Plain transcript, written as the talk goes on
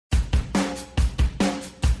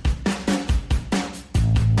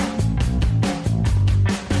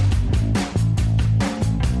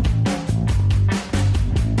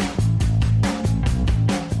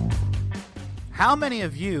How many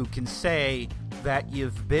of you can say that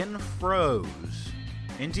you've been froze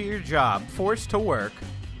into your job, forced to work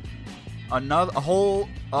a whole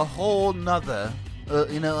nother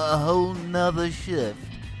shift,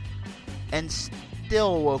 and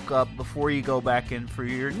still woke up before you go back in for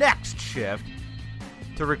your next shift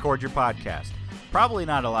to record your podcast? Probably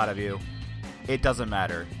not a lot of you. It doesn't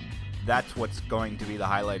matter. That's what's going to be the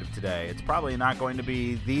highlight of today. It's probably not going to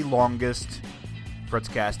be the longest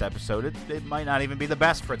Fritzcast episode. It might not even be the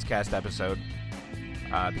best Fritzcast episode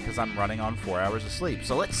because I'm running on 4 hours of sleep.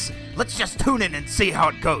 So let's just tune in and see how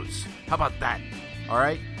it goes. How about that? All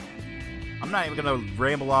right? I'm not even going to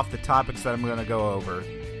ramble off the topics that I'm going to go over.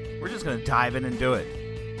 We're just going to dive in and do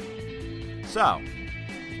it. So,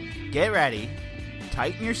 get ready.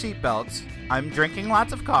 Tighten your seatbelts. I'm drinking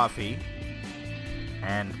lots of coffee.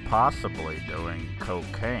 And possibly doing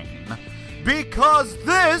cocaine. Because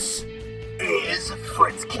this is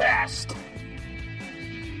Fritzcast.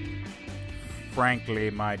 Frankly,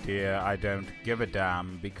 my dear, I don't give a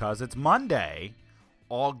damn because it's Monday,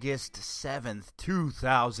 August 7th,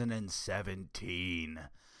 2017.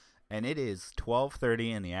 And it is 12:30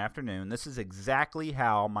 in the afternoon. This is exactly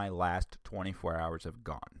how my last 24 hours have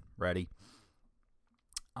gone. Ready?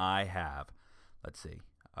 I have,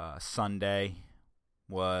 Sunday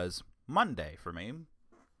was Monday for me.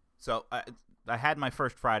 So I had my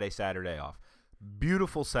first Friday, Saturday off.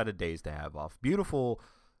 Beautiful set of days to have off. Beautiful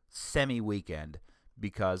semi-weekend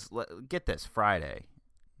because, get this, Friday,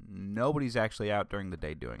 nobody's actually out during the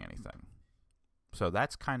day doing anything. So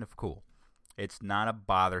that's kind of cool. It's not a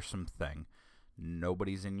bothersome thing.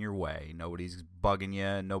 Nobody's in your way. Nobody's bugging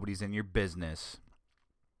you. Nobody's in your business.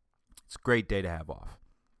 It's a great day to have off.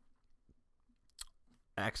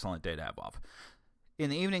 Excellent day to have off. In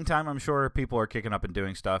the evening time, I'm sure people are kicking up and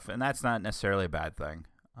doing stuff, and that's not necessarily a bad thing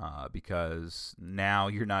because now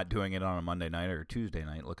you're not doing it on a Monday night or a Tuesday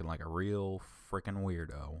night looking like a real freaking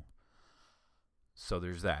weirdo. So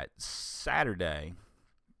there's that. Saturday,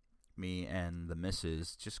 me and the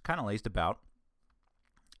missus just kind of lazed about,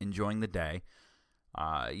 enjoying the day,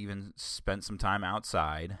 even spent some time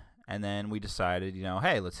outside, and then we decided,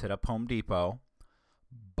 hey, let's hit up Home Depot,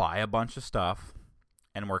 buy a bunch of stuff,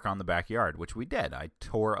 and work on the backyard, which we did. I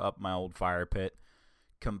tore up my old fire pit,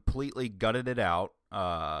 completely gutted it out,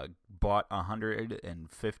 bought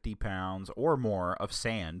 150 pounds or more of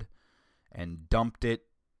sand, and dumped it,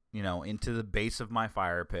 into the base of my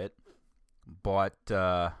fire pit. Bought,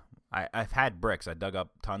 I've had bricks. I dug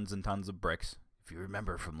up tons and tons of bricks, if you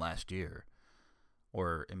remember from last year,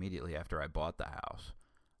 or immediately after I bought the house.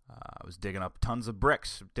 I was digging up tons of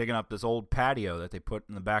bricks, digging up this old patio that they put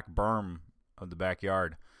in the back berm of the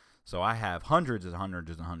backyard. So I have hundreds and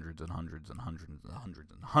hundreds and hundreds and hundreds and hundreds and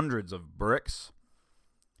hundreds and hundreds of bricks.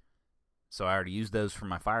 So I already used those for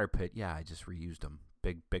my fire pit. Yeah, I just reused them.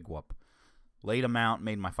 Big whoop. Laid them out,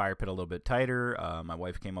 made my fire pit a little bit tighter. My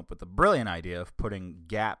wife came up with the brilliant idea of putting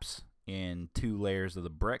gaps in 2 layers of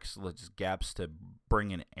the bricks. Just gaps to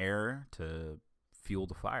bring in air to fuel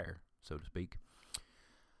the fire, so to speak.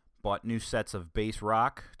 Bought new sets of base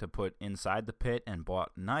rock to put inside the pit and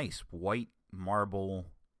bought nice white marble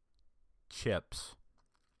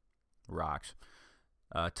rocks,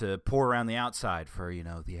 to pour around the outside for,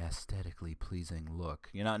 the aesthetically pleasing look.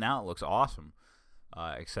 Now it looks awesome,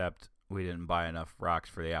 except we didn't buy enough rocks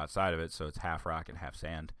for the outside of it, so it's half rock and half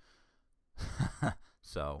sand.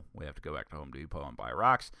 So we have to go back to Home Depot and buy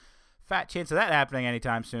rocks. Fat chance of that happening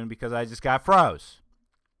anytime soon because I just got froze.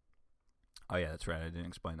 Oh yeah, that's right. I didn't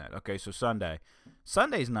explain that. Okay, so Sunday's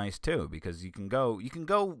nice too because you can go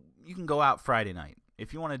out Friday night.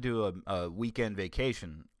 If you want to do a weekend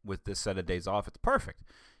vacation with this set of days off, it's perfect.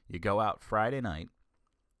 You go out Friday night.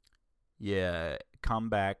 You come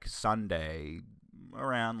back Sunday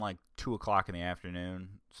around 2 o'clock in the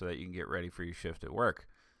afternoon so that you can get ready for your shift at work.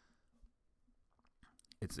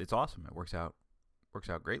 It's awesome. It works out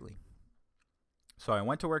greatly. So I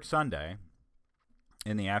went to work Sunday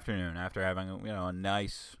in the afternoon after having a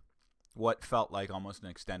nice, what felt like almost an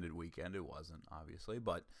extended weekend. It wasn't, obviously,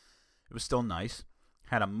 but it was still nice.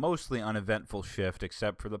 Had a mostly uneventful shift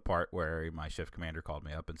except for the part where my shift commander called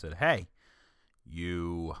me up and said, "Hey,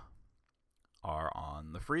 you are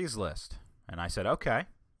on the freeze list." And I said, okay,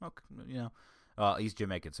 he's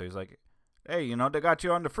Jamaican, so he's like, "Hey, they got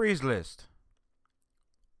you on the freeze list."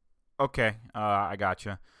 Okay, I got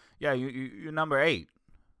you. Yeah, you're number 8.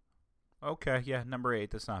 Okay, yeah, number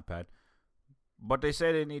 8. That's not bad. But they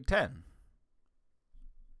say they need 10.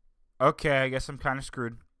 Okay, I guess I'm kind of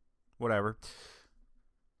screwed. Whatever.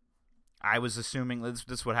 I was assuming this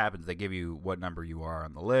is what happens. They give you what number you are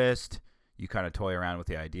on the list. You kind of toy around with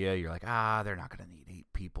the idea. You're like, they're not going to need 8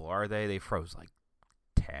 people, are they? They froze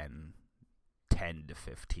 10 to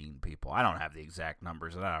 15 people. I don't have the exact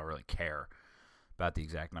numbers, and I don't really care about the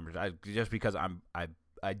exact numbers. Just because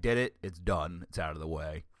I did it, it's done, it's out of the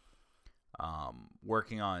way.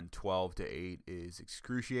 Working on 12 to 8 is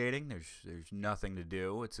excruciating. There's nothing to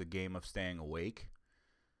do. It's a game of staying awake.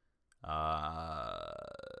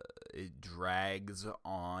 It drags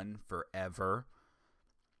on forever.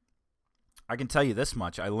 I can tell you this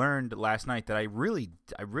much. I learned last night that I really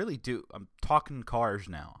do. I'm talking cars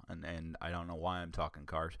now, and I don't know why I'm talking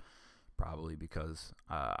cars. Probably because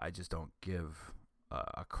I just don't give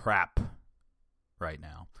a crap right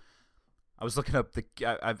now. I was looking up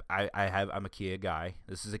I'm a Kia guy.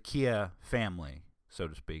 This is a Kia family, so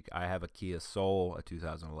to speak. I have a Kia Soul, a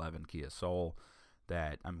 2011 Kia Soul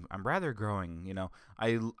that I'm rather growing. You know,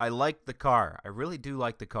 I like the car. I really do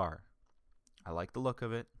like the car. I like the look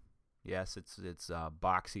of it. Yes, it's a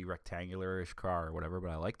boxy, rectangular-ish car or whatever, but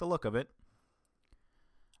I like the look of it.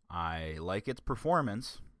 I like its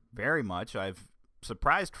performance very much. I've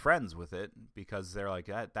surprised friends with it because they're like,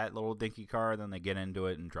 that little dinky car, then they get into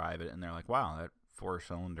it and drive it, and they're like, wow, that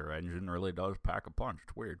 4-cylinder engine really does pack a punch.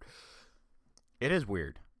 It's weird. It is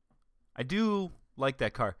weird. I do like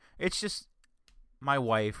that car. It's just my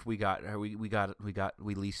wife, we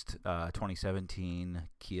leased 2017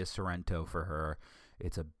 Kia Sorento for her.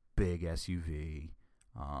 It's a big SUV,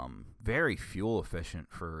 very fuel efficient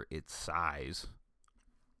for its size.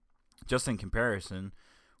 Just in comparison,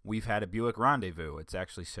 we've had a Buick Rendezvous. It's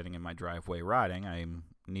actually sitting in my driveway rotting. I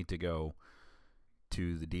need to go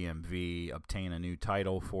to the DMV, obtain a new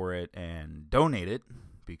title for it, and donate it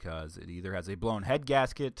because it either has a blown head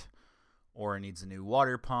gasket or it needs a new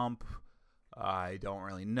water pump. I don't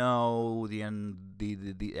really know. The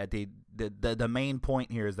main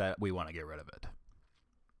point here is that we want to get rid of it.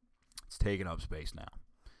 It's taking up space now.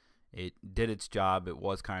 It did its job. It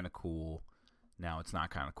was kind of cool. Now it's not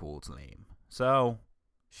kind of cool. It's lame. So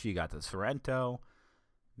she got the Sorento.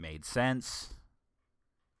 Made sense.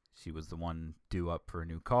 She was the one due up for a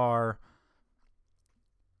new car.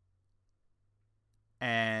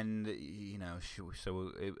 And, you know,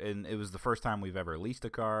 it was the first time we've ever leased a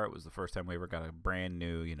car. It was the first time we ever got a brand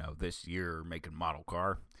new, this year make and model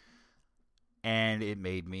car. And it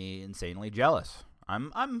made me insanely jealous.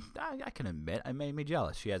 I can admit, it made me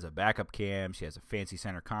jealous. She has a backup cam. She has a fancy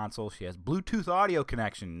center console. She has Bluetooth audio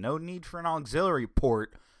connection. No need for an auxiliary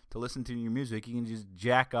port to listen to your music. You can just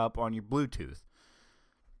jack up on your Bluetooth,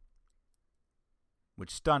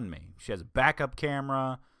 which stunned me. She has a backup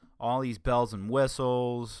camera, all these bells and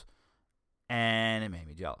whistles, and it made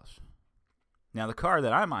me jealous. Now, the car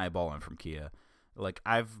that I'm eyeballing from Kia, like,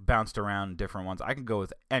 I've bounced around different ones. I could go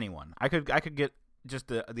with anyone. I could get just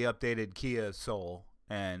the updated Kia Soul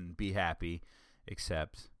and be happy,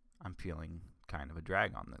 except I'm feeling kind of a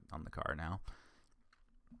drag on the car now.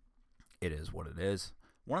 It is what it is.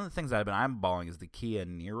 One of the things that I've been eyeballing is the Kia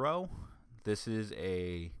Niro. This is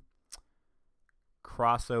a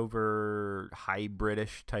crossover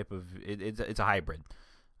hybridish type of it's a hybrid.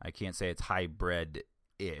 I can't say it's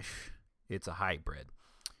hybrid-ish. It's a hybrid.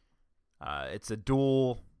 It's a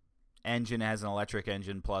dual engine. It has an electric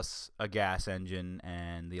engine plus a gas engine,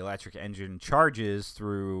 and the electric engine charges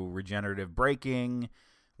through regenerative braking,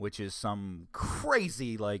 which is some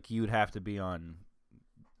crazy, like, you'd have to be on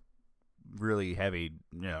really heavy,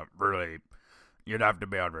 you'd have to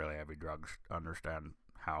be on really heavy drugs to understand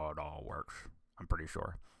how it all works. I'm pretty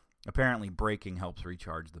sure. Apparently, braking helps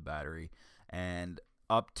recharge the battery, and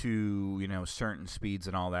up to, certain speeds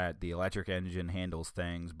and all that, the electric engine handles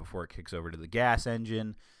things before it kicks over to the gas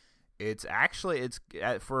engine. It's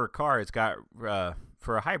for a car, it's got,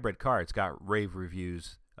 for a hybrid car, it's got rave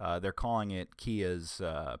reviews. They're calling it Kia's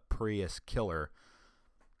Prius Killer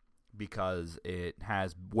because it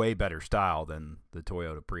has way better style than the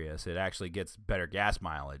Toyota Prius. It actually gets better gas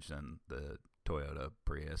mileage than the Toyota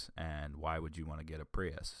Prius. And why would you want to get a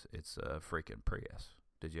Prius? It's a freaking Prius.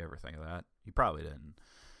 Did you ever think of that? You probably didn't.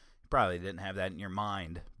 Probably didn't have that in your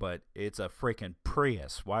mind, but it's a freaking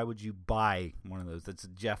Prius. Why would you buy one of those? That's a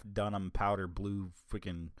Jeff Dunham powder blue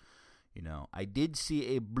freaking, I did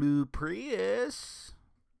see a blue Prius.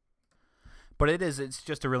 But it's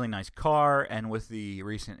just a really nice car, and with the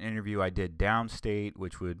recent interview I did downstate,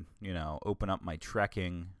 which would, open up my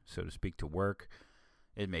trekking, so to speak, to work,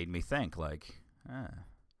 it made me think, like,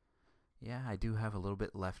 yeah, I do have a little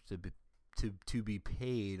bit left to be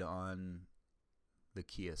paid on the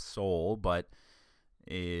Kia Soul, but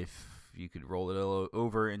if you could roll it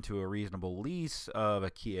over into a reasonable lease of a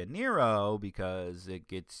Kia Niro, because it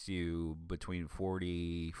gets you between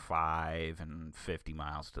 45 and 50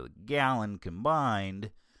 miles to the gallon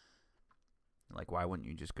combined, Like, why wouldn't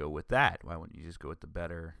you just go with that? Why wouldn't you just go with the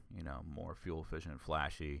better, more fuel efficient,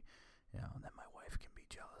 flashy, and then my wife can be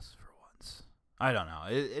jealous for once. I don't know.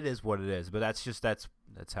 It is what it is, but that's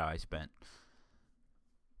how I spent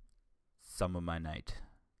some of my night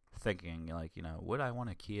thinking, like, would I want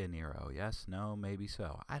a Kia Niro? Yes, no, maybe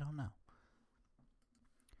so. I don't know.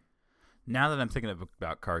 Now that I'm thinking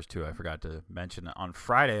about cars too, I forgot to mention that on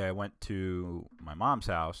Friday I went to my mom's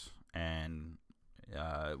house, and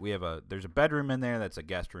there's a bedroom in there that's a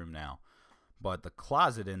guest room now, but the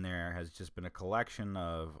closet in there has just been a collection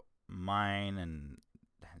of mine and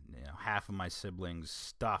half of my siblings'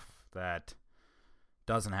 stuff that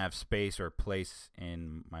doesn't have space or place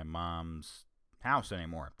in my mom's house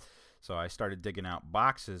anymore. So I started digging out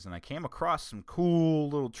boxes, and I came across some cool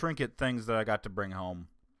little trinket things that I got to bring home.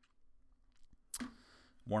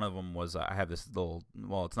 One of them was I have this little,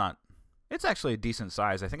 it's actually a decent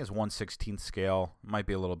size. I think it's 1/16 scale. It might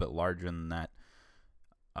be a little bit larger than that.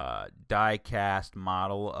 Die-cast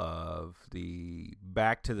model of the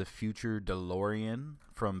Back to the Future DeLorean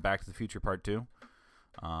from Back to the Future Part 2.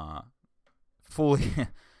 Fully,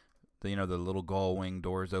 the little gull wing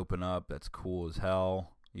doors open up. That's cool as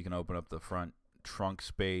hell. You can open up the front trunk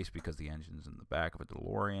space because the engine's in the back of a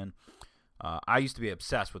DeLorean. I used to be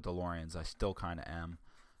obsessed with DeLoreans. I still kind of am.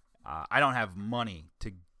 I don't have money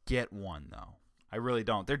to get one, though. I really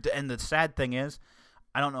don't. And the sad thing is,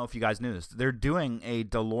 I don't know if you guys knew this. They're doing a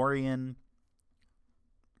DeLorean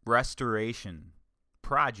restoration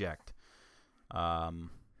project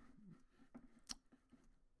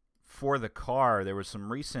for the car. There was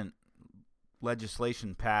some recent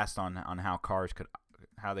legislation passed on how cars could,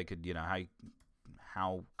 how they could,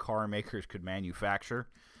 how car makers could manufacture.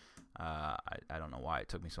 I don't know why it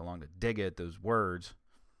took me so long to dig at those words.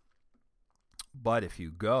 But if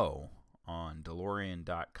you go on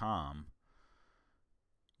DeLorean.com,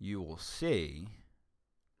 you will see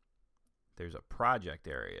there's a project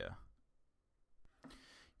area.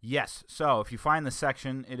 Yes, so if you find the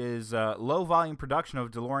section, it is low-volume production of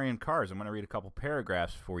DeLorean cars. I'm going to read a couple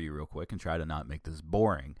paragraphs for you real quick and try to not make this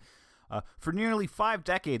boring. For nearly 5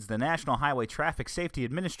 decades, the National Highway Traffic Safety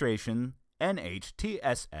Administration,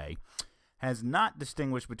 NHTSA, has not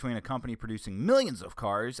distinguished between a company producing millions of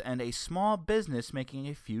cars and a small business making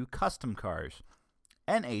a few custom cars.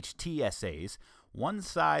 NHTSA's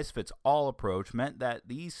one-size-fits-all approach meant that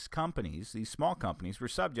these small companies, were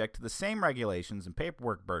subject to the same regulations and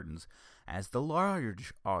paperwork burdens as the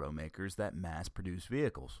large automakers that mass-produce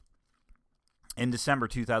vehicles. In December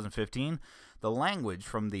 2015, the language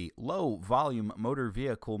from the Low Volume Motor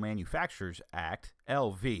Vehicle Manufacturers Act,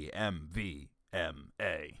 LVMVMA,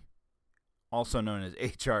 also known as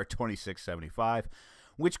H.R. 2675,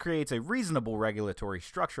 which creates a reasonable regulatory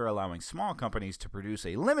structure allowing small companies to produce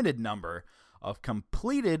a limited number of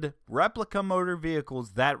completed replica motor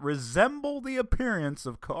vehicles that resemble the appearance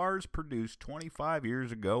of cars produced 25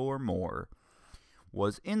 years ago or more,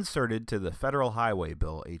 was inserted to the Federal Highway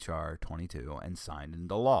Bill H.R. 22 and signed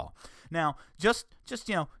into law. Now, just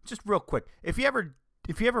real quick, if you ever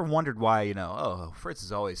wondered why, Fritz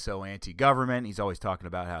is always so anti-government, he's always talking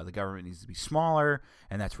about how the government needs to be smaller,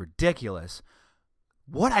 and that's ridiculous.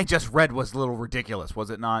 What I just read was a little ridiculous,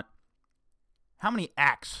 was it not? How many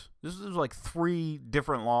acts? This was like 3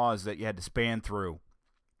 different laws that you had to span through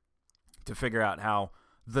to figure out how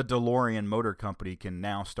the DeLorean Motor Company can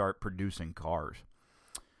now start producing cars.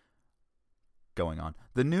 Going on.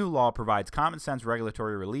 The new law provides common sense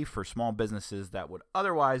regulatory relief for small businesses that would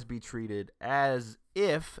otherwise be treated as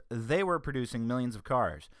if they were producing millions of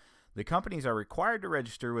cars. The companies are required to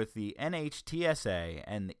register with the NHTSA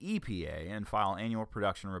and the EPA and file annual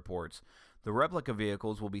production reports. The replica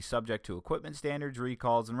vehicles will be subject to equipment standards,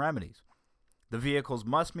 recalls, and remedies. The vehicles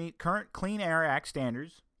must meet current Clean Air Act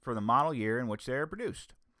standards for the model year in which they are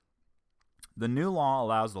produced. The new law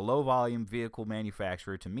allows the low-volume vehicle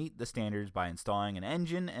manufacturer to meet the standards by installing an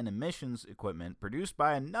engine and emissions equipment produced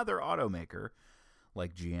by another automaker,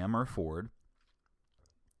 like GM or Ford,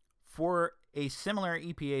 for a similar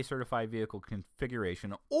EPA-certified vehicle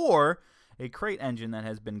configuration, or a crate engine that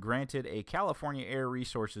has been granted a California Air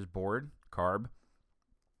Resources Board, CARB,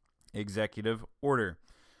 executive order.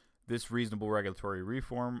 This reasonable regulatory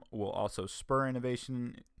reform will also spur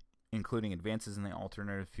innovation, including advances in the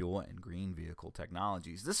alternative fuel and green vehicle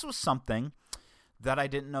technologies. This was something that I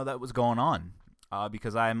didn't know that was going on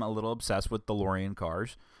because I'm a little obsessed with DeLorean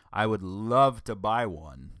cars. I would love to buy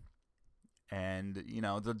one. And, the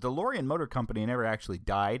DeLorean Motor Company never actually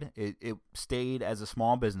died. It stayed as a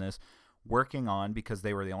small business working on, because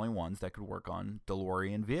they were the only ones that could work on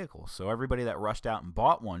DeLorean vehicles. So everybody that rushed out and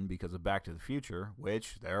bought one because of Back to the Future,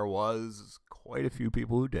 which there was quite a few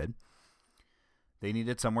people who did, they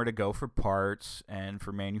needed somewhere to go for parts and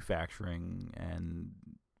for manufacturing and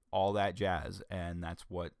all that jazz. And that's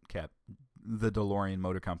what kept the DeLorean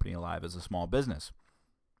Motor Company alive as a small business.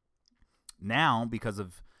 Now, because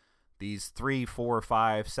of these 3, 4,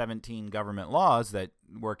 5, 17 government laws that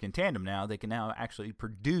work in tandem now, they can now actually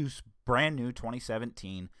produce brand new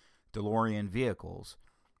 2017 DeLorean vehicles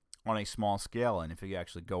on a small scale. And if you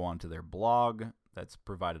actually go onto their blog that's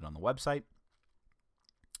provided on the website,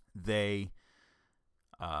 they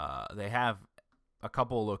have a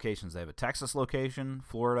couple of locations. They have a Texas location,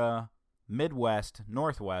 Florida, Midwest,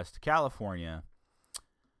 Northwest, California,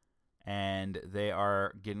 and they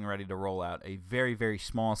are getting ready to roll out a very, very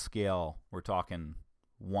small scale. We're talking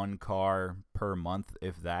 1 car per month,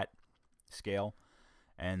 if that scale.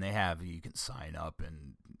 And you can sign up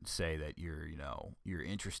and say that you're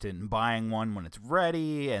interested in buying one when it's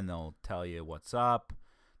ready, and they'll tell you what's up.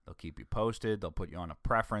 They'll keep you posted. They'll put you on a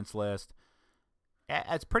preference list.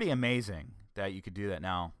 It's pretty amazing that you could do that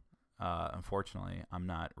now. Unfortunately, I'm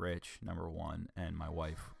not rich, number one, and my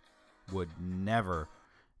wife would never,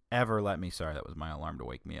 ever let me. Sorry, that was my alarm to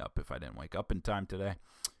wake me up if I didn't wake up in time today.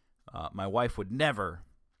 My wife would never,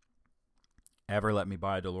 ever let me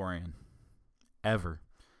buy a DeLorean. Ever.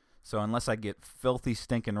 So unless I get filthy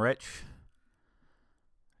stinking rich,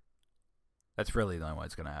 that's really the only way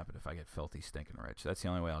it's going to happen. If I get filthy stinking rich, that's the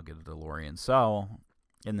only way I'll get a DeLorean. So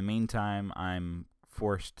in the meantime, I'm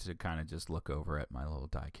forced to kind of just look over at my little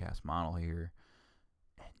die-cast model here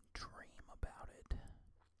and dream about it.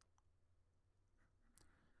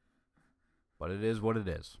 But it is what it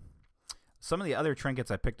is. Some of the other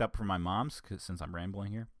trinkets I picked up from my mom's, since I'm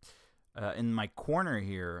rambling here. In my corner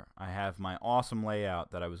here, I have my awesome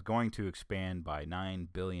layout that I was going to expand by 9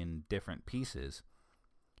 billion different pieces,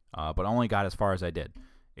 but only got as far as I did.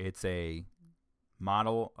 It's a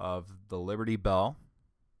model of the Liberty Bell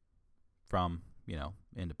from,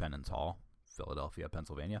 Independence Hall, Philadelphia,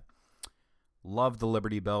 Pennsylvania. Love the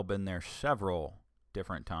Liberty Bell. Been there several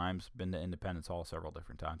different times. Been to Independence Hall several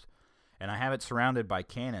different times. And I have it surrounded by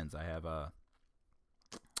cannons. I have a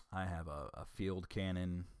field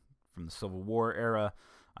cannon from the Civil War era.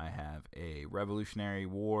 I have a Revolutionary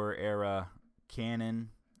War era cannon.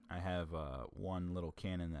 I have one little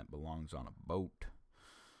cannon that belongs on a boat.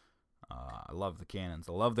 I love the cannons.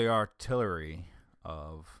 I love the artillery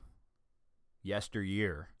of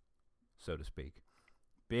yesteryear, so to speak.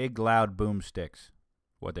 Big, loud boomsticks,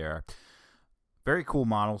 what they are. Very cool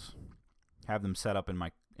models. Have them set up in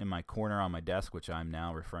my corner on my desk, which I'm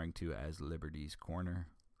now referring to as Liberty's Corner.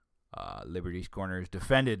 Liberty's Corner is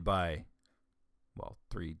defended by,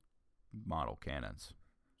 3 model cannons,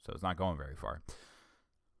 so it's not going very far.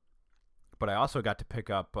 But I also got to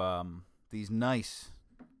pick up these nice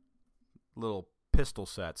little pistol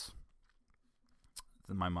sets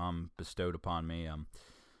that my mom bestowed upon me.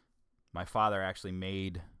 My father actually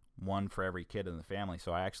made one for every kid in the family,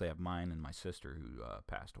 so I actually have mine and my sister who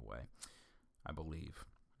passed away, I believe.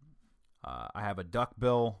 I have a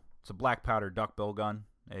duckbill. It's a black powder duckbill gun.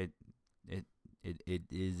 It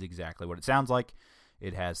is exactly what it sounds like.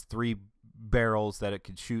 It has 3 barrels that it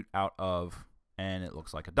could shoot out of, and it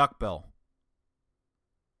looks like a duckbill.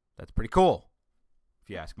 That's pretty cool, if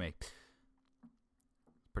you ask me.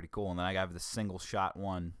 Pretty cool. And then I have the single shot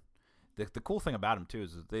one. The cool thing about them too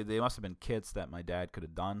is they must have been kits that my dad could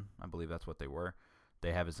have done. I believe that's what they were.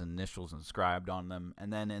 They have his initials inscribed on them.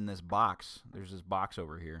 And then in this box, there's this box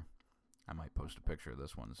over here. I might post a picture of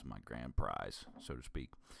this one. This is my grand prize, so to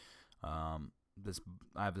speak. I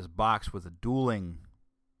have this box with a dueling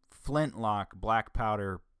flintlock black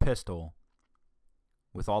powder pistol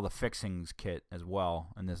with all the fixings kit as well,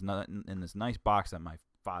 and in this nice box that my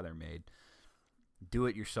father made.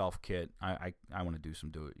 Do-it-yourself kit. I want to do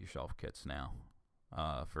some do-it-yourself kits now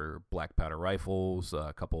for black powder rifles,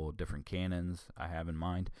 a couple of different cannons I have in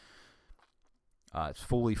mind. It's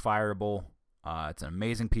fully fireable. It's an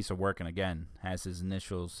amazing piece of work, and again, has his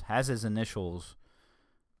initials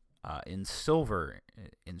in silver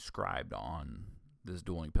inscribed on this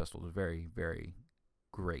dueling pistol. It's a very, very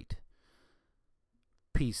great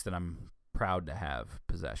piece that I'm proud to have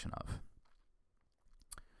possession of.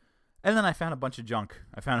 And then I found a bunch of junk.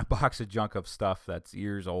 I found a box of junk of stuff that's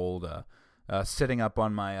years old, sitting up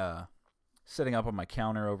on my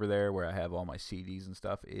counter over there where I have all my CDs and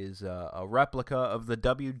stuff. Is a replica of the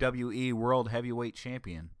WWE World Heavyweight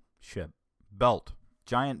Championship belt,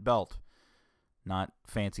 giant belt, not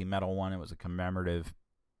fancy metal one. It was a commemorative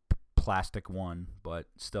plastic one, but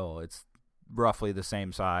still, it's roughly the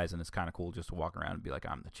same size, and it's kind of cool just to walk around and be like,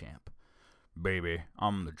 I'm the champ, baby.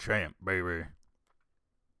 I'm the champ, baby.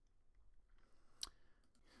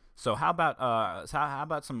 So how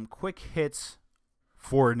about some quick hits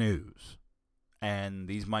for news. And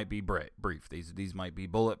these might be brief. These might be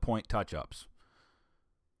bullet point touch-ups,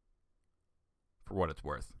 for what it's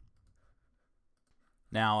worth.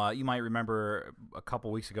 Now, you might remember a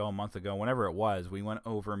couple weeks ago, a month ago, whenever it was, we went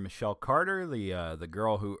over Michelle Carter, the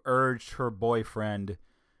girl who urged her boyfriend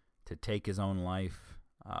to take his own life.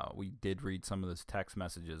 We did read some of those text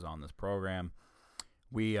messages on this program.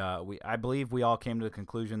 I believe we all came to the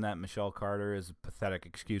conclusion that Michelle Carter is a pathetic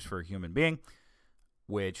excuse for a human being,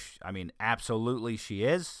 which, I mean, absolutely she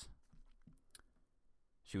is.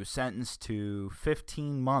 She was sentenced to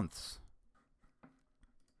 15 months.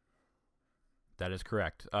 That is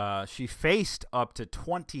correct. She faced up to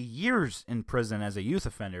 20 years in prison as a youth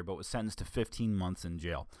offender, but was sentenced to 15 months in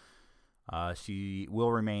jail. She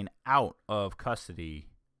will remain out of custody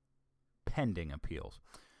pending appeals.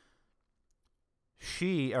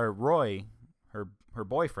 Roy, her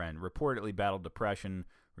boyfriend, reportedly battled depression,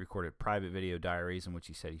 recorded private video diaries in which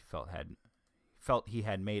he said he felt he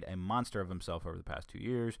had made a monster of himself over the past 2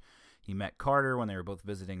 years. He met Carter when they were both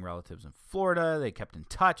visiting relatives in Florida. They kept in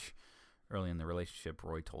touch. Early in the relationship,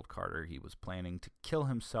 Roy told Carter he was planning to kill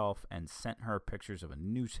himself and sent her pictures of a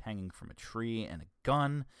noose hanging from a tree and a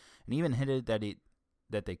gun, and even hinted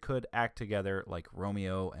that they could act together like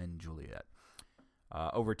Romeo and Juliet.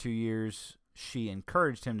 Over 2 years, she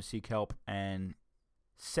encouraged him to seek help and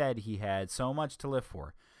said he had so much to live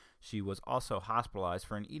for. She was also hospitalized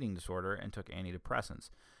for an eating disorder and took antidepressants.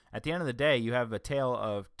 At the end of the day, you have a tale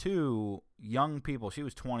of two young people. She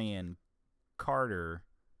was 20 and Carter...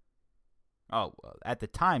 at the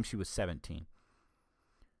time, she was 17.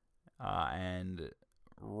 And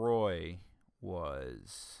Roy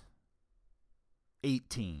was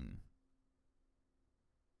 18.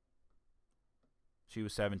 She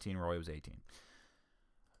was 17, Roy was 18.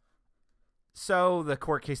 So the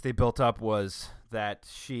court case they built up was that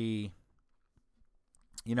she,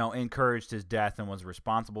 encouraged his death and was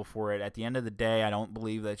responsible for it. At the end of the day, I don't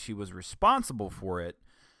believe that she was responsible for it.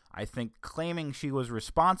 I think claiming she was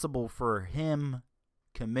responsible for him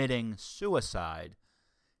committing suicide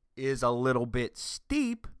is a little bit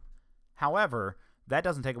steep. However, that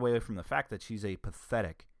doesn't take away from the fact that she's a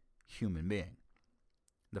pathetic human being.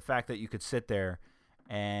 The fact that you could sit there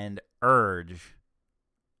and urge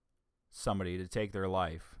somebody to take their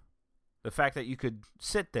life. The fact that you could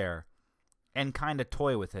sit there and kind of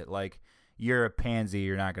toy with it like, you're a pansy,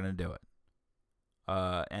 you're not going to do it.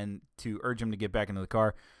 And to urge him to get back into the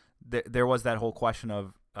car. There was that whole question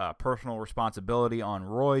of personal responsibility on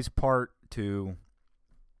Roy's part to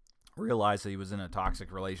realize that he was in a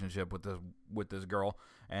toxic relationship with this girl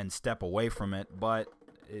and step away from it. But,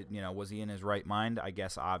 was he in his right mind? I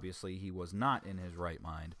guess, obviously, he was not in his right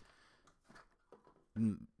mind.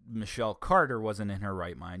 Michelle Carter wasn't in her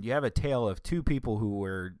right mind. You have a tale of two people who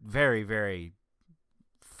were very, very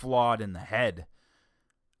flawed in the head,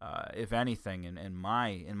 if anything, in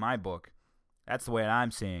my book. That's the way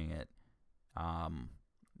I'm seeing it.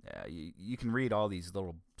 You can read all these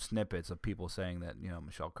little snippets of people saying that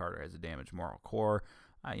Michelle Carter has a damaged moral core.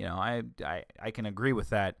 I can agree with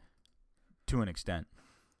that to an extent.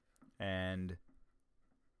 And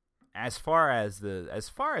as far as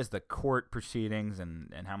the court proceedings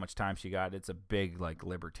and how much time she got, it's a big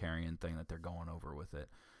libertarian thing that they're going over with it.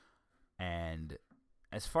 And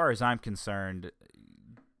as far as I'm concerned,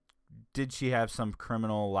 did she have some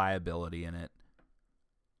criminal liability in it?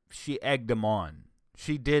 She egged him on.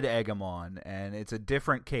 She did egg him on, and it's a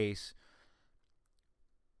different case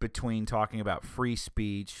between talking about free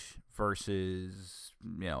speech versus,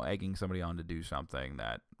 egging somebody on to do something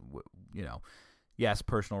that, yes,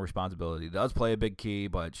 personal responsibility does play a big key,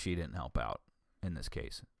 but she didn't help out in this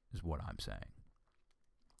case, is what I'm saying.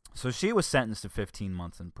 So she was sentenced to 15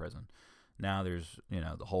 months in prison. Now there's,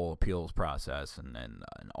 the whole appeals process and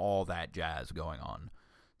all that jazz going on.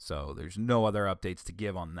 So there's no other updates to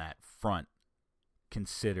give on that front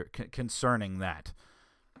concerning that.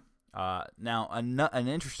 Now, an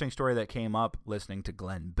interesting story that came up listening to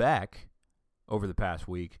Glenn Beck over the past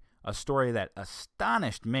week, a story that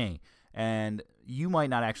astonished me, and you might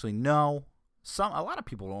not actually know. A lot of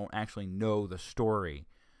people don't actually know the story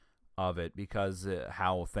of it because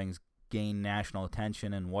how things gain national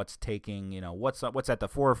attention and what's taking, what's at the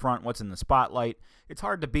forefront, what's in the spotlight. It's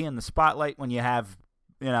hard to be in the spotlight when you have,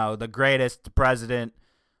 the greatest president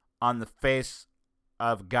on the face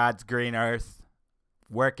of God's green earth,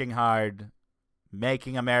 working hard,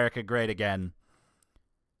 making America great again,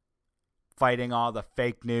 fighting all the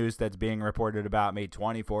fake news that's being reported about me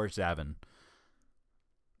 24/7.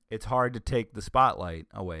 It's hard to take the spotlight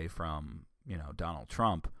away from, Donald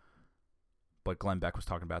Trump. But Glenn Beck was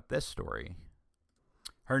talking about this story.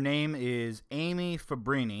 Her name is Amy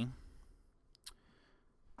Fabrini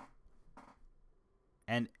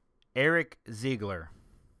and Eric Ziegler.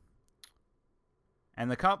 And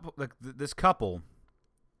this couple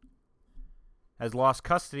has lost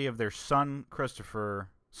custody of their son,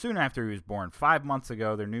 Christopher, soon after he was born. 5 months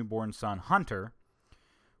ago, their newborn son, Hunter,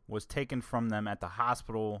 was taken from them at the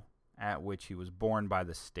hospital at which he was born by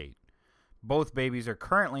the state. Both babies are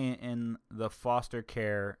currently in the foster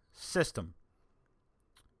care system.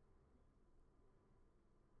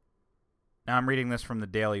 Now, I'm reading this from the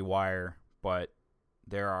Daily Wire, but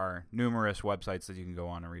there are numerous websites that you can go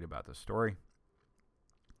on and read about this story.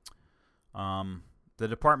 The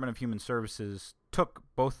Department of Human Services took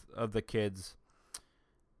both of the kids.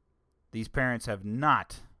 These parents have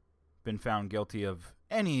not been found guilty of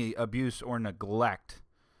any abuse or neglect.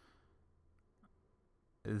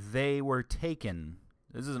 They were taken.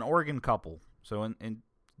 This is an Oregon couple, so in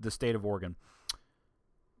the state of Oregon.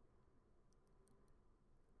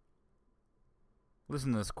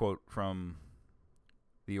 Listen to this quote from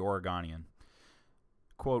the Oregonian.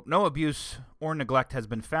 Quote, "No abuse or neglect has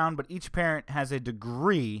been found, but each parent has a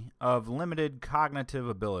degree of limited cognitive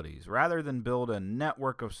abilities. Rather than build a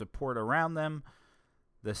network of support around them,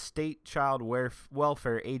 the State Child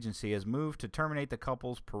Welfare Agency has moved to terminate the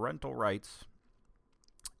couple's parental rights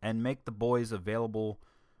and make the boys available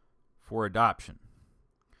for adoption.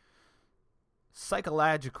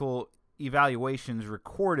 Psychological evaluations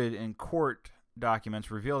recorded in court documents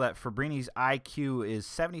reveal that Fabrini's IQ is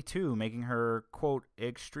 72, making her, quote,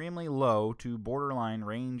 extremely low to borderline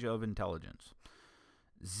range of intelligence.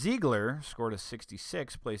 Ziegler scored a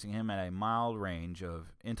 66, placing him at a mild range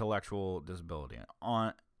of intellectual disability.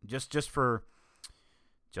 On just for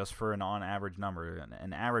an on-average number,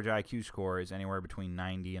 an average IQ score is anywhere between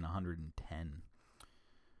 90 and 110.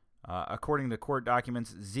 According to court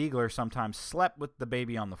documents, Ziegler sometimes slept with the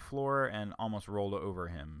baby on the floor and almost rolled over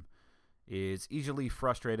him, is easily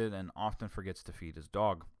frustrated, and often forgets to feed his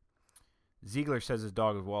dog. Ziegler says his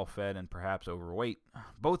dog is well fed and perhaps overweight.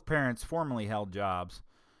 Both parents formerly held jobs,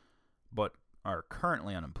 but are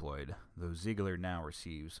currently unemployed, though Ziegler now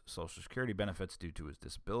receives Social Security benefits due to his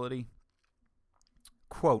disability.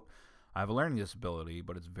 Quote, I have a learning disability,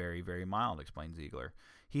 but it's very, very mild, explained Ziegler.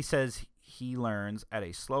 He says he learns at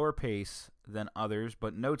a slower pace than others,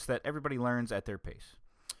 but notes that everybody learns at their pace.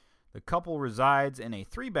 The couple resides in a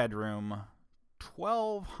 3-bedroom,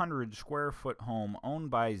 1,200-square-foot home owned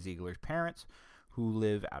by Ziegler's parents, who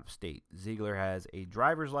live out of state. Ziegler has a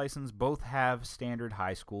driver's license. Both have standard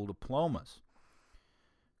high school diplomas.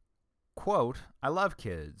 Quote, I love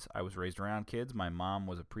kids. I was raised around kids. My mom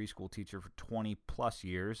was a preschool teacher for 20-plus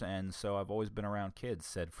years, and so I've always been around kids,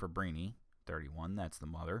 said Fabrini, 31. That's the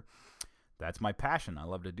mother. That's my passion. I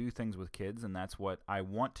love to do things with kids, and that's what I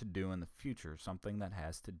want to do in the future, something that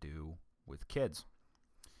has to do with kids.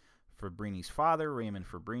 Fabrini's father, Raymond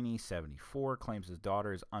Fabrini, 74, claims his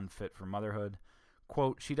daughter is unfit for motherhood.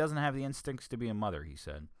 Quote, she doesn't have the instincts to be a mother, he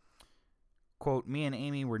said. Quote, me and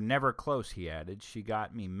Amy were never close, he added. She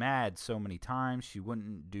got me mad so many times she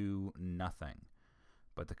wouldn't do nothing.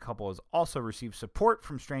 But the couple has also received support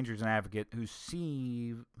from strangers and advocates who've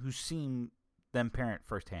seen them parent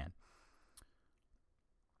firsthand.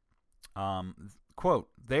 Quote,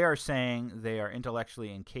 they are saying they are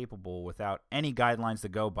intellectually incapable without any guidelines to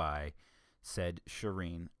go by, said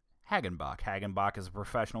Shireen Hagenbach. Hagenbach is a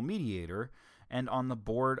professional mediator and on the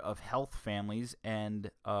board of Health Families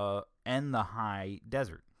and the High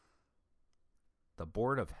Desert. The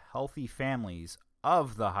Board of Healthy Families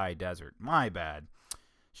of the High Desert. My bad.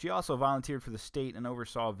 She also volunteered for the state and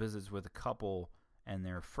oversaw visits with a couple and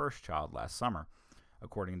their first child last summer.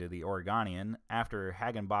 According to the Oregonian, after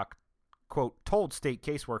Hagenbach, quote, told state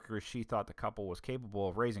caseworkers she thought the couple was capable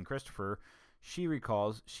of raising Christopher, she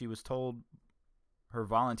recalls she was told her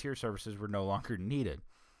volunteer services were no longer needed.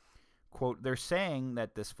 Quote, they're saying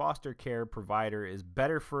that this foster care provider is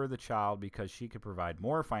better for the child because she could provide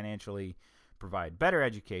more financially, provide better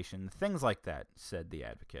education, things like that, said the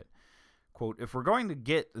advocate. Quote, if we're going to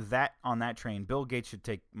get that on that train, Bill Gates should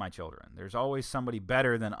take my children. There's always somebody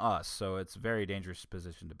better than us, so it's a very dangerous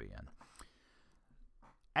position to be in.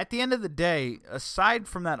 At the end of the day, aside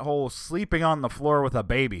from that whole sleeping on the floor with a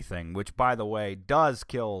baby thing, which, by the way, does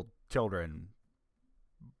kill children,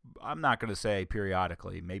 I'm not going to say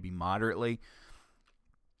periodically, maybe moderately.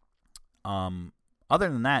 Other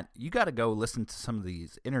than that, you got to go listen to some of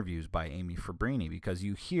these interviews by Amy Fabrini, because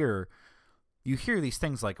you hear these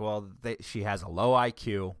things like, well, she has a low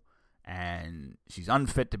IQ and she's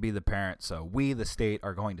unfit to be the parent, so we, the state,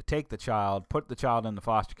 are going to take the child, put the child into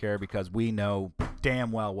foster care because we know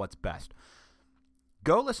damn well what's best.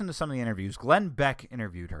 Go listen to some of the interviews. Glenn Beck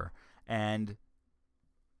interviewed her, and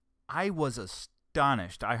I was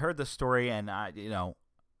astonished. I heard the story, and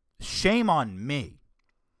shame on me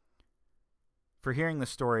for hearing the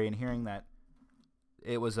story and hearing that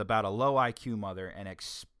it was about a low IQ mother and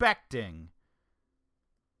expecting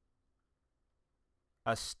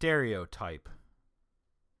a stereotype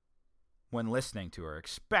when listening to her,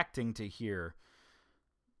 expecting to hear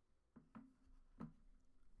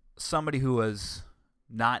somebody who was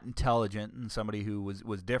not intelligent and somebody who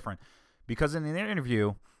was different. Because in the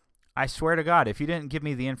interview, I swear to God, if you didn't give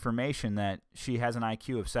me the information that she has an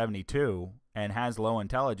IQ of 72 and has low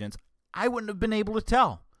intelligence, I wouldn't have been able to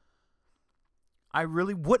tell. I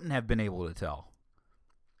really wouldn't have been able to tell.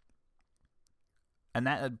 And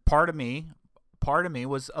that part of me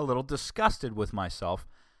was a little disgusted with myself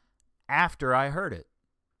after I heard it.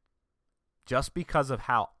 Just because of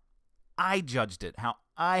how I judged it, how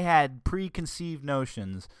I had preconceived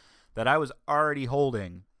notions that I was already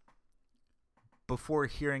holding before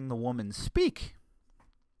hearing the woman speak.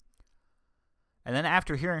 And then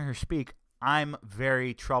after hearing her speak, I'm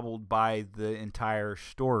very troubled by the entire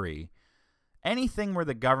story. Anything where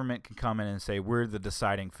the government can come in and say, we're the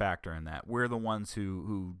deciding factor in that. We're the ones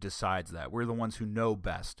who decides that. We're the ones who know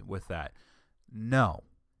best with that. No.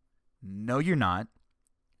 No, you're not.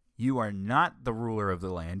 You are not the ruler of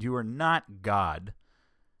the land. You are not God.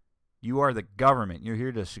 You are the government. You're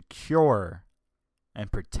here to secure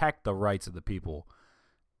and protect the rights of the people,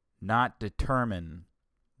 not determine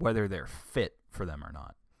whether they're fit for them or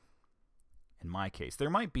not. In my case, there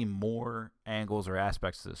might be more angles or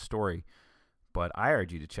aspects to the story, but I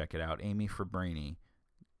urge you to check it out. Amy Fabrini.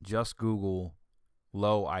 Just Google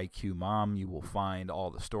low IQ mom. You will find all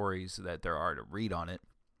the stories that there are to read on it.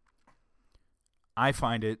 I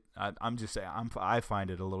find it, I'm just saying, I find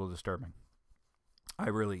it a little disturbing. I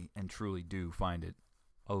really and truly do find it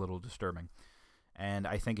a little disturbing. And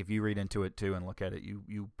I think if you read into it too and look at it,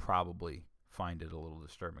 you probably find it a little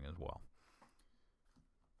disturbing as well.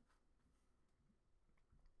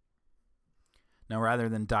 Now, rather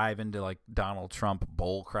than dive into like Donald Trump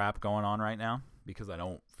bull crap going on right now, because I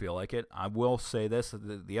don't feel like it, I will say this.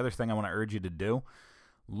 The other thing I want to urge you to do,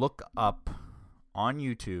 look up on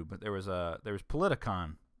YouTube. There was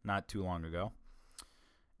Politicon not too long ago.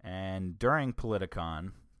 And during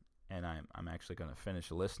Politicon, and I'm actually going to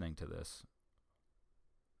finish listening to this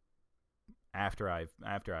after I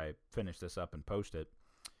finish this up and post it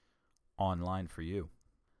online for you.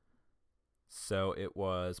 So it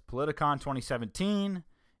was Politicon 2017.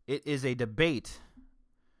 It is a debate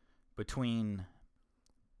between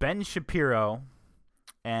Ben Shapiro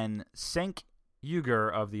and Cenk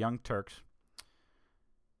Uygur of the Young Turks.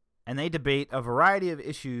 And they debate a variety of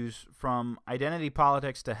issues from identity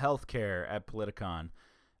politics to healthcare at Politicon.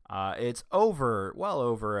 It's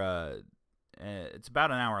it's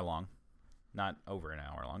about an hour long. Not over an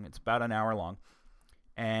hour long. It's about an hour long.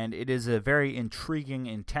 And it is a very intriguing,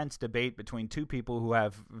 intense debate between two people who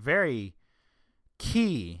have very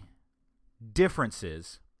key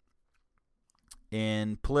differences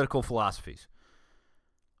in political philosophies.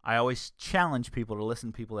 I always challenge people to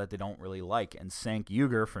listen to people that they don't really like. And Cenk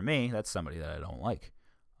Uygur, for me, that's somebody that I don't like.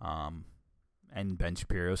 And Ben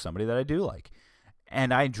Shapiro is somebody that I do like.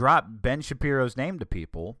 And I drop Ben Shapiro's name to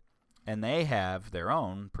people, and they have their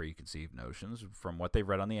own preconceived notions from what they've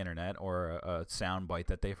read on the internet or a sound bite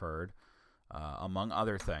that they've heard, among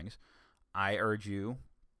other things. I urge you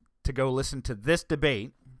to go listen to this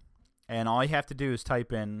debate, and all you have to do is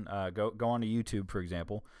type in, go onto YouTube, for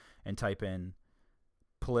example, and type in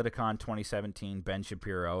Politicon 2017 Ben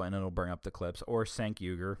Shapiro, and it'll bring up the clips, or Cenk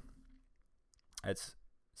Uygur. That's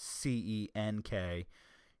CENKUYGUR.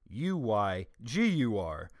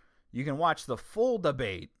 You can watch the full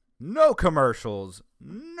debate. No commercials,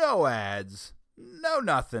 no ads, no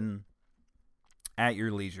nothing. At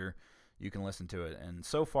your leisure, you can listen to it. And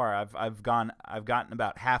so far, I've gotten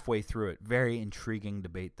about halfway through it. Very intriguing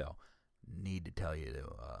debate, though. Need to tell you to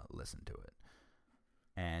listen to it.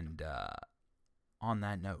 And on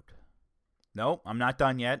that note, nope, I'm not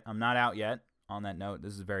done yet. I'm not out yet. On that note,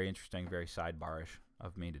 this is very interesting, very sidebarish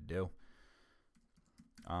of me to do.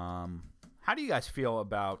 How do you guys feel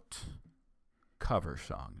about cover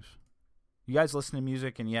songs? You guys listen to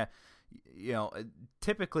music, and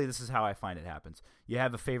typically this is how I find it happens. You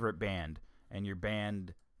have a favorite band, and your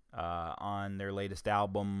band on their latest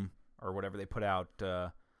album or whatever they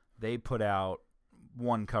put out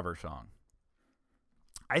one cover song.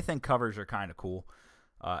 I think covers are kind of cool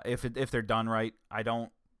if they're done right. I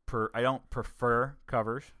don't prefer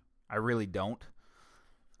covers. I really don't.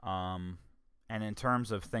 And in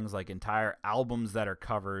terms of things like entire albums that are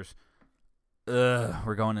covers,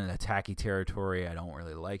 we're going into tacky territory. I don't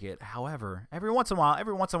really like it. However, every once in a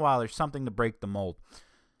while, there's something to break the mold.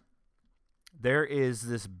 There is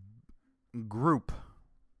this group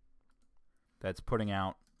that's putting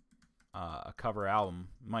out a cover album.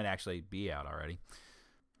 Might actually be out already.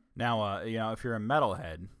 Now, if you're a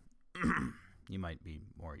metalhead, you might be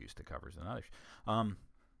more used to covers than others.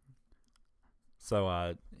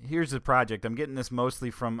 So here's the project. I'm getting this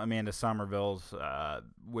mostly from Amanda Somerville's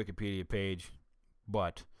Wikipedia page,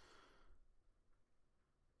 but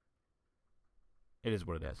it is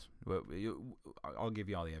what it is. I'll give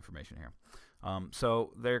you all the information here.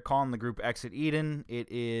 So they're calling the group Exit Eden. It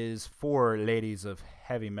is for ladies of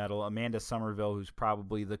heavy metal. Amanda Somerville, who's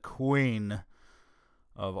probably the queen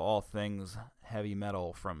of all things heavy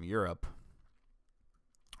metal from Europe,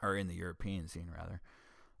 or in the European scene, rather.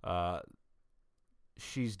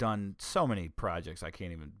 She's done so many projects, I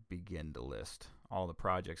can't even begin to list all the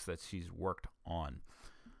projects that she's worked on.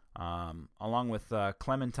 Along with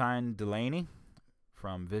Clementine Delaney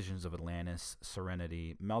from Visions of Atlantis,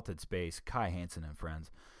 Serenity, Melted Space, Kai Hansen and Friends.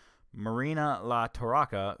 Marina La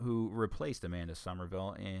Torraca, who replaced Amanda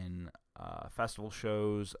Somerville in festival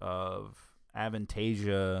shows of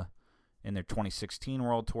Avantasia in their 2016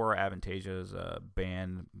 World Tour. Avantasia is a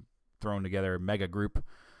band thrown together, mega group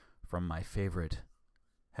from my favorite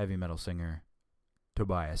heavy metal singer,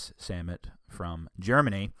 Tobias Sammet from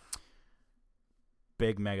Germany.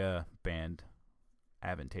 Big mega band,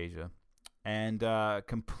 Avantasia. And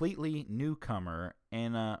completely newcomer,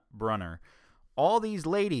 Anna Brunner. All these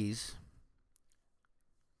ladies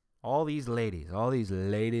of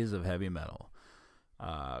heavy metal.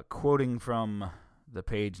 Quoting from the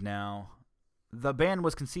page now, the band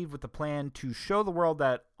was conceived with the plan to show the world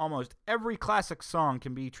that almost every classic song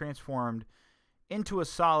can be transformed into a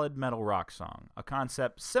solid metal rock song, a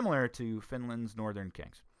concept similar to Finland's Northern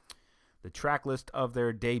Kings. The track list of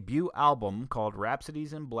their debut album, called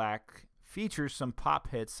Rhapsodies in Black, features some pop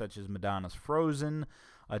hits such as Madonna's Frozen,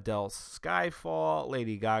 Adele's Skyfall,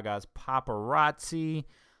 Lady Gaga's Paparazzi,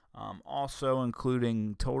 also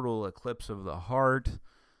including Total Eclipse of the Heart,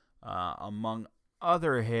 among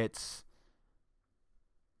other hits.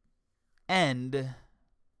 And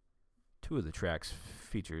two of the tracks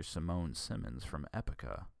features Simone Simmons from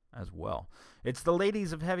Epica as well. It's the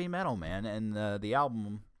ladies of heavy metal, man, and the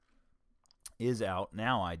album is out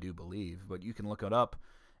now, I do believe, but you can look it up.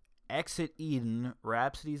 Exit Eden,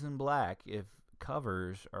 Rhapsodies in Black, if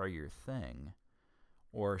covers are your thing,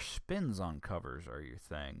 or spins on covers are your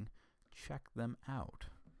thing, check them out.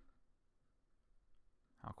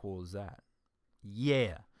 How cool is that?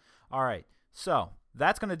 Yeah. All right, so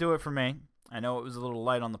that's going to do it for me. I know it was a little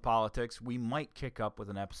light on the politics. We might kick up with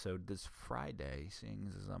an episode this Friday,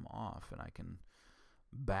 seeing as I'm off, and I can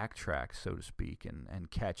backtrack, so to speak,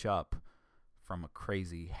 and catch up from a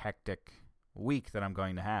crazy, hectic week that I'm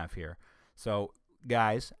going to have here. So,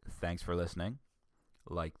 guys, thanks for listening.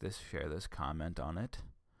 Like this, share this, comment on it.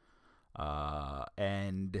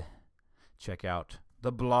 And check out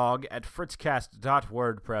the blog at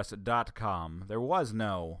fritzcast.wordpress.com. There was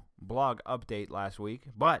no blog update last week,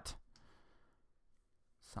 but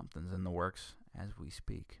something's in the works as we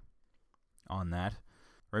speak on that.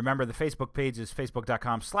 Remember, the Facebook page is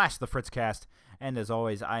facebook.com/thefritzcast. And as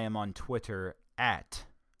always, I am on Twitter at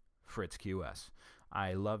FritzQS.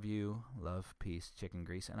 I love you, love, peace, chicken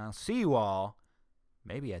grease, and I'll see you all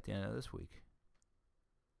maybe at the end of this week.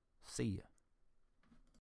 See ya.